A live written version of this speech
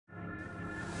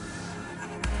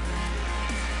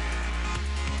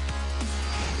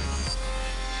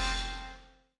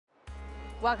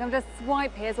Welcome to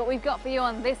Swipe. Here's what we've got for you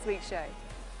on this week's show.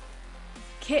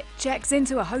 Kit checks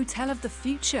into a hotel of the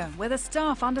future where the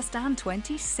staff understand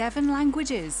 27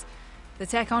 languages. The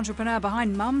tech entrepreneur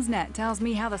behind Mumsnet tells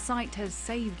me how the site has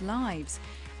saved lives.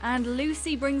 And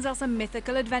Lucy brings us a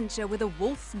mythical adventure with a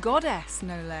wolf goddess,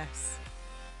 no less.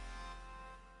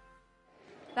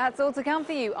 That's all to come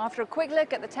for you after a quick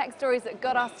look at the tech stories that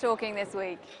got us talking this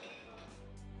week.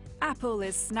 Apple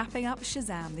is snapping up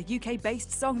Shazam, the UK-based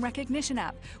song recognition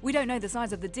app. We don't know the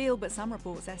size of the deal, but some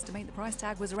reports estimate the price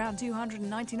tag was around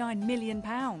 £299 million.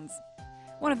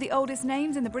 One of the oldest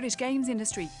names in the British games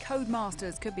industry,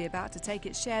 Codemasters, could be about to take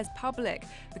its shares public.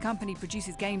 The company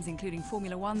produces games including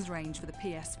Formula One's range for the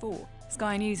PS4.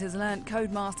 Sky News has learnt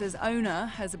Codemasters' owner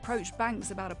has approached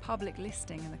banks about a public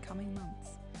listing in the coming months.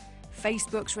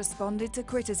 Facebook's responded to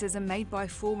criticism made by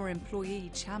former employee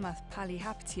Chamath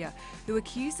Palihapitiya, who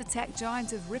accused the tech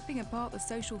giant of ripping apart the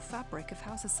social fabric of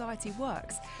how society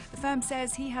works. The firm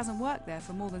says he hasn't worked there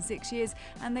for more than 6 years,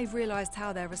 and they've realised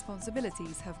how their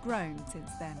responsibilities have grown since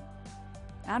then.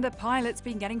 And a pilot's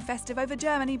been getting festive over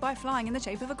Germany by flying in the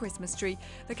shape of a Christmas tree.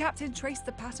 The captain traced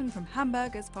the pattern from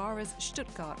Hamburg as far as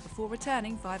Stuttgart before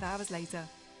returning 5 hours later.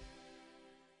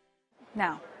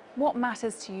 Now, what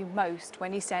matters to you most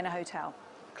when you stay in a hotel?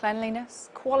 Cleanliness,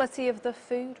 quality of the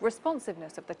food,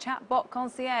 responsiveness of the chatbot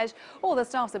concierge, or the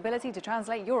staff's ability to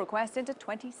translate your request into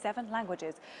 27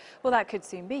 languages? Well, that could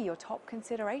soon be your top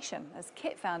consideration, as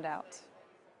Kit found out.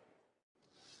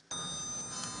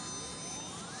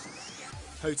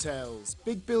 Hotels,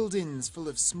 big buildings full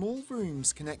of small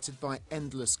rooms connected by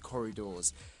endless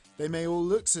corridors. They may all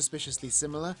look suspiciously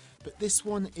similar, but this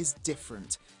one is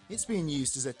different. It's being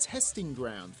used as a testing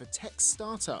ground for tech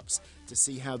startups to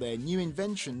see how their new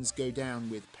inventions go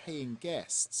down with paying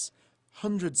guests.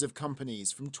 Hundreds of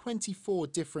companies from 24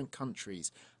 different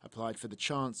countries applied for the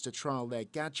chance to trial their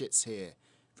gadgets here,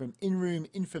 from in-room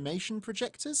information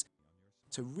projectors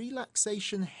to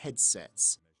relaxation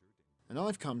headsets. And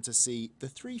I've come to see the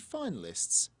 3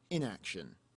 finalists in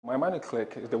action. My Mind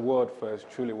Click is the world's first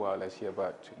truly wireless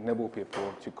earbud to enable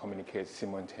people to communicate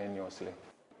simultaneously.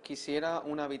 Quisiera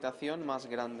una habitación más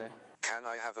grande. Can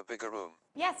I have a bigger room?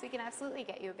 Yes, we can absolutely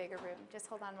get you a bigger room. Just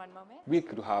hold on one moment. We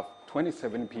could have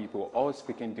 27 people all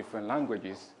speaking different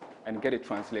languages and get it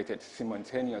translated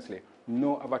simultaneously.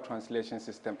 No other translation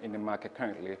system in the market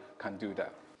currently can do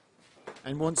that.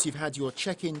 And once you've had your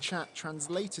check-in chat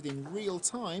translated in real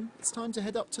time, it's time to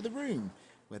head up to the room,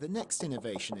 where the next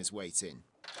innovation is waiting.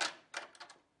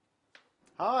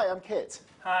 Hi, I'm Kit.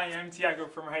 Hi, I'm Tiago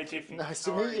from Hi Jiffy. Nice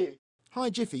to meet you.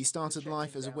 Hi Jiffy started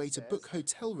life as a way to book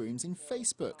hotel rooms in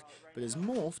Facebook, but has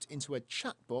morphed into a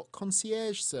chatbot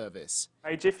concierge service.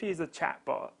 Hi Jiffy is a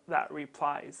chatbot that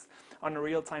replies on a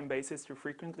real-time basis to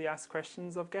frequently asked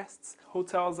questions of guests.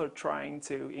 Hotels are trying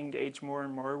to engage more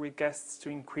and more with guests to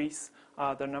increase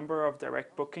the number of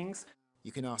direct bookings.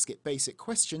 You can ask it basic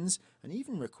questions and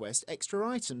even request extra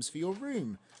items for your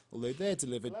room, although they're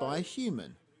delivered by a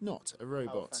human, not a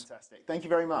robot. Oh, fantastic. Thank you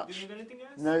very much. Do you need anything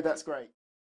else? No, that's great.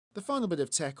 The final bit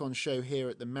of tech on show here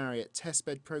at the Marriott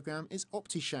Testbed programme is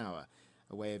OptiShower,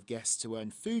 a way of guests to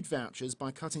earn food vouchers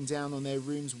by cutting down on their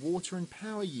room's water and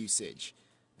power usage.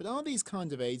 But are these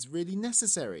kind of aids really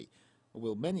necessary, or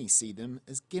will many see them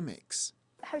as gimmicks?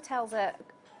 Hotels are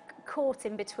caught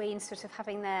in between sort of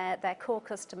having their core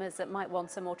customers that might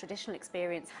want a more traditional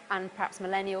experience and perhaps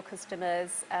millennial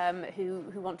customers who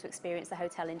want to experience the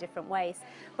hotel in different ways.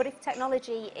 But if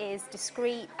technology is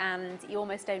discreet and you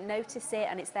almost don't notice it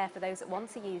and it's there for those that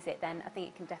want to use it, then I think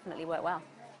it can definitely work well.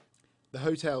 The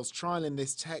hotels trialling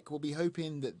this tech will be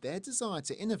hoping that their desire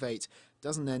to innovate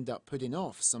doesn't end up putting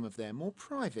off some of their more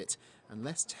private and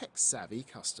less tech-savvy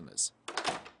customers.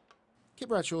 Kit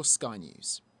Bradshaw, Sky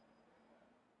News.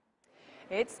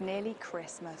 It's nearly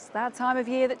Christmas, that time of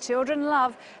year that children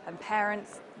love and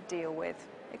parents deal with.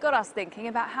 It got us thinking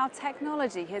about how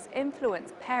technology has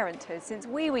influenced parenthood since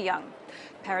we were young.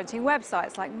 Parenting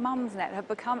websites like Mumsnet have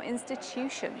become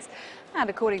institutions. And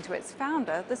according to its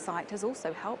founder, the site has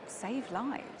also helped save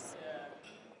lives.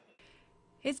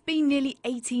 It's been nearly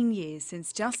 18 years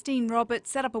since Justine Roberts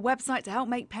set up a website to help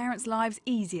make parents' lives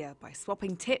easier by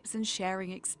swapping tips and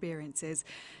sharing experiences.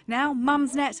 Now,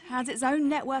 Mumsnet has its own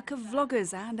network of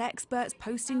vloggers and experts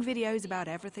posting videos about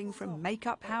everything from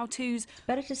makeup how-tos.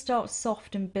 Better to start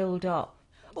soft and build up.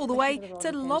 All the way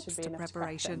to lobster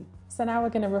preparation. So now we're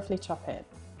going to roughly chop it.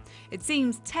 It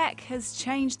seems tech has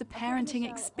changed the parenting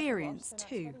experience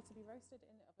too.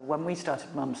 When we started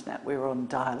Mumsnet, we were on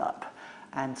dial-up.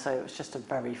 and so it was just a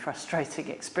very frustrating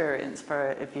experience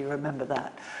if you remember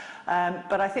that.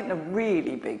 But I think the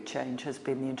really big change has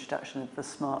been the introduction of the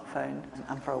smartphone,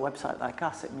 and for a website like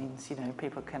us it means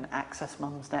people can access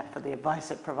Mumsnet for the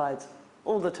advice it provides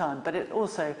all the time, but it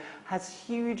also has a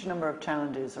huge number of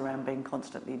challenges around being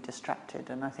constantly distracted,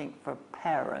 and I think for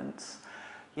parents,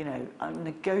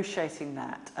 negotiating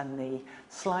that and the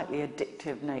slightly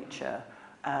addictive nature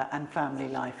and family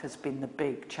life has been the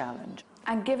big challenge.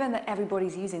 And given that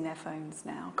everybody's using their phones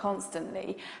now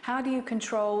constantly, how do you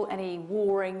control any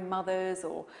warring mothers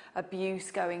or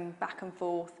abuse going back and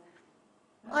forth?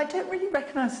 I don't really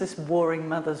recognise this warring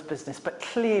mothers business, but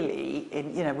clearly,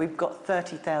 we've got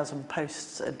 30,000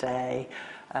 posts a day,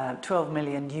 12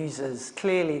 million users.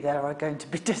 Clearly, there are going to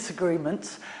be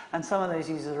disagreements, and some of those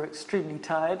users are extremely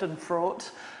tired and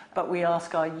fraught. But we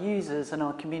ask our users and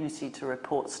our community to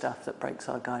report stuff that breaks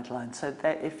our guidelines. So,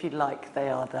 if you like, they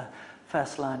are the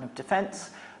first line of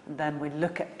defence. Then we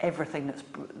look at everything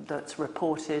that's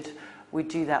reported. We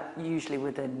do that usually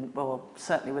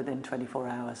certainly within 24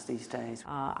 hours these days.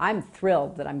 I'm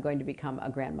thrilled that I'm going to become a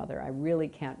grandmother. I really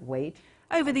can't wait.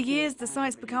 Over the years, the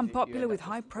site's become popular with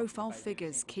high-profile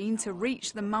figures keen to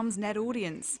reach the Mumsnet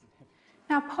audience.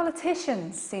 Now,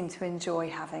 politicians seem to enjoy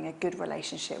having a good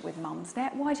relationship with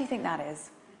Mumsnet. Why do you think that is?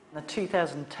 The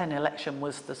 2010 election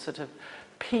was the sort of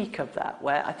peak of that,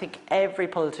 where I think every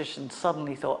politician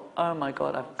suddenly thought, oh my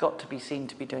God, I've got to be seen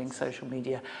to be doing social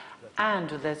media. And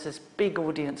there's this big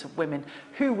audience of women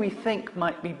who we think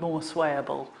might be more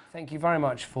swayable. Thank you very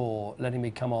much for letting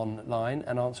me come online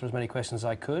and answer as many questions as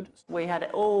I could. We had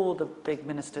all the big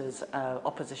ministers,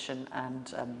 opposition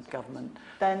and government.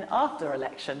 Then after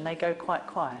election, they go quite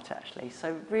quiet, actually.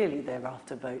 So really, they're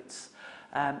after votes.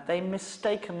 They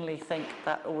mistakenly think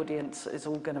that audience is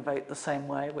all going to vote the same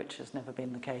way, which has never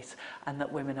been the case, and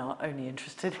that women are only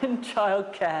interested in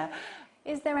childcare.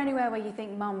 Is there anywhere where you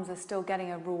think mums are still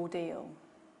getting a raw deal?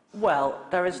 Well,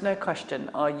 there is no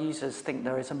question our users think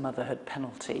there is a motherhood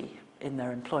penalty in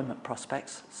their employment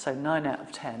prospects. So 9 out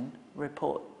of 10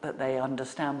 report that they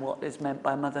understand what is meant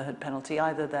by motherhood penalty.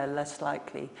 Either they're less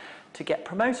likely to get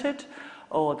promoted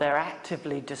or they're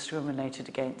actively discriminated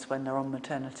against when they're on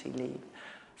maternity leave.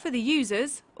 For the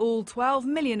users, all 12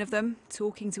 million of them,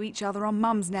 talking to each other on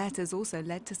Mumsnet has also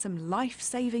led to some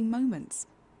life-saving moments.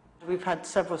 We've had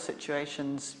several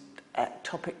situations,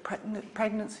 ectopic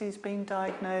pregnancies being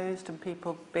diagnosed and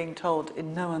people being told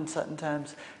in no uncertain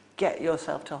terms, get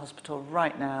yourself to hospital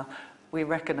right now. We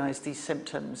recognise these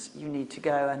symptoms, you need to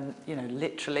go, and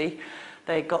literally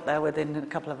they got there within a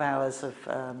couple of hours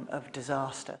of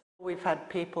disaster. We've had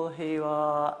people who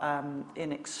are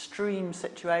in extreme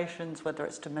situations, whether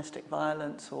it's domestic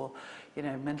violence or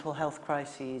mental health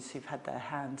crises, who've had their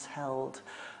hands held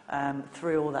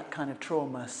through all that kind of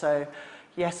trauma. So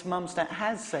yes, Mumsnet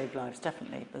has saved lives,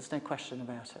 definitely. There's no question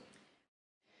about it.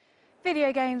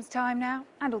 Video games time now,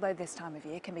 and although this time of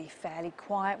year can be fairly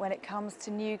quiet when it comes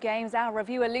to new games, our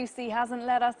reviewer Lucy hasn't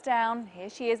let us down. Here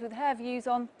she is with her views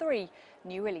on 3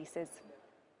 new releases.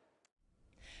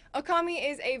 Okami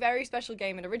is a very special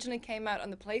game. It originally came out on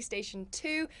the PlayStation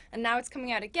 2 and now it's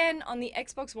coming out again on the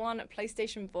Xbox One,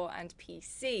 PlayStation 4 and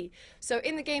PC. So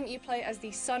in the game you play as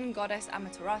the sun goddess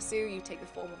Amaterasu, you take the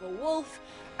form of a wolf,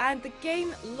 and the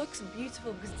game looks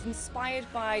beautiful because it's inspired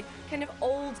by kind of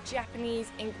old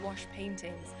Japanese ink wash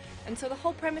paintings. And so the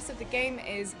whole premise of the game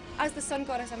is, as the sun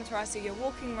goddess Amaterasu, you're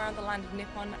walking around the land of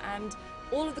Nippon and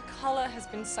all of the colour has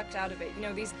been sucked out of it.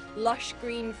 These lush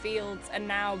green fields are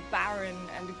now barren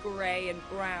and grey and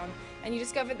brown. And you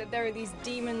discover that there are these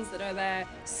demons that are there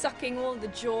sucking all the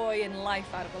joy and life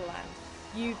out of the land.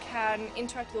 You can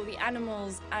interact with all the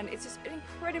animals, and it's just an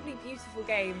incredibly beautiful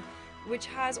game which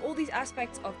has all these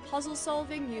aspects of puzzle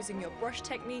solving using your brush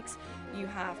techniques. You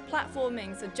have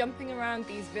platforming, so jumping around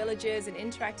these villages and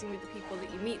interacting with the people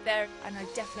that you meet there, and I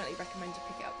definitely recommend you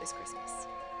pick it up this Christmas.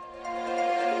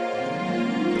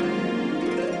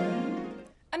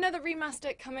 Another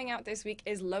remaster coming out this week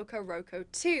is LocoRoco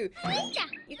 2.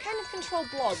 You kind of control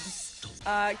blobs,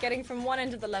 getting from one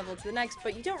end of the level to the next,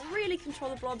 but you don't really control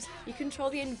the blobs, you control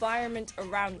the environment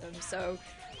around them. So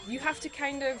you have to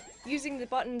kind of, using the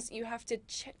buttons, you have to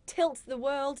tilt the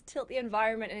world, tilt the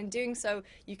environment, and in doing so,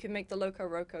 you can make the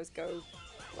LocoRocos go,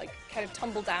 like, kind of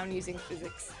tumble down using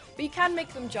physics. But you can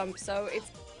make them jump, so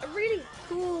it's a really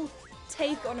cool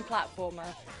take on a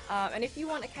platformer, and if you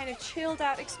want a kind of chilled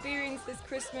out experience this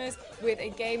Christmas with a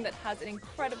game that has an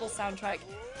incredible soundtrack,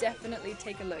 definitely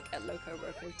take a look at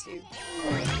LocoRoco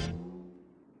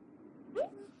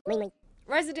 2.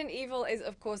 Resident Evil is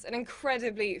of course an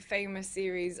incredibly famous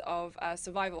series of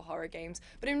survival horror games,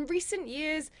 but in recent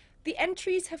years the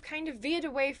entries have kind of veered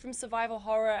away from survival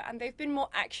horror and they've been more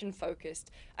action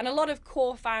focused. And a lot of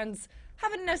core fans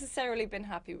haven't necessarily been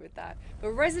happy with that.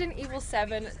 But Resident Evil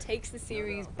 7 takes the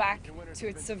series back to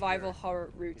its survival horror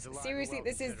roots. Seriously,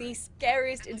 this is the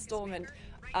scariest installment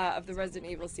of the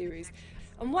Resident Evil series.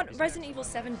 And what Resident Evil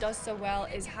 7 does so well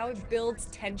is how it builds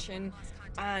tension,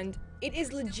 and it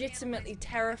is legitimately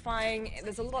terrifying.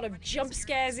 There's a lot of jump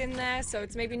scares in there, so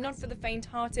it's maybe not for the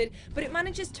faint-hearted, but it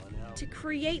manages to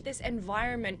create this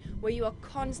environment where you are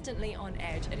constantly on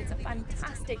edge, and it's a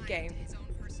fantastic game.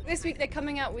 This week they're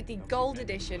coming out with the Gold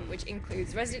Edition, which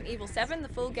includes Resident Evil 7, the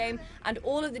full game, and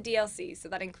all of the DLCs. So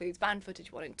that includes Banned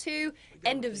Footage 1 and 2,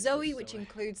 End of Zoe, which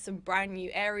includes some brand new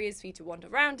areas for you to wander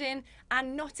around in,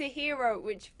 and Not a Hero,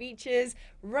 which features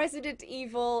Resident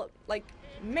Evil, like,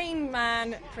 main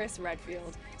man Chris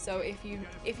Redfield. So if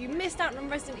you missed out on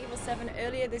Resident Evil 7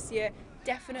 earlier this year,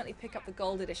 definitely pick up the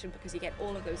Gold Edition because you get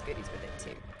all of those goodies with it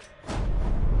too.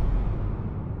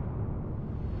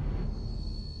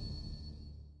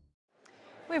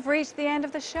 We've reached the end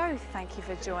of the show. Thank you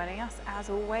for joining us. As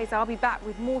always, I'll be back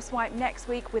with more Swipe next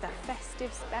week with a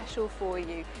festive special for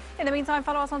you. In the meantime,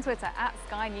 follow us on Twitter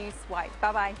 @SkyNewsSwipe.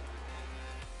 Bye-bye.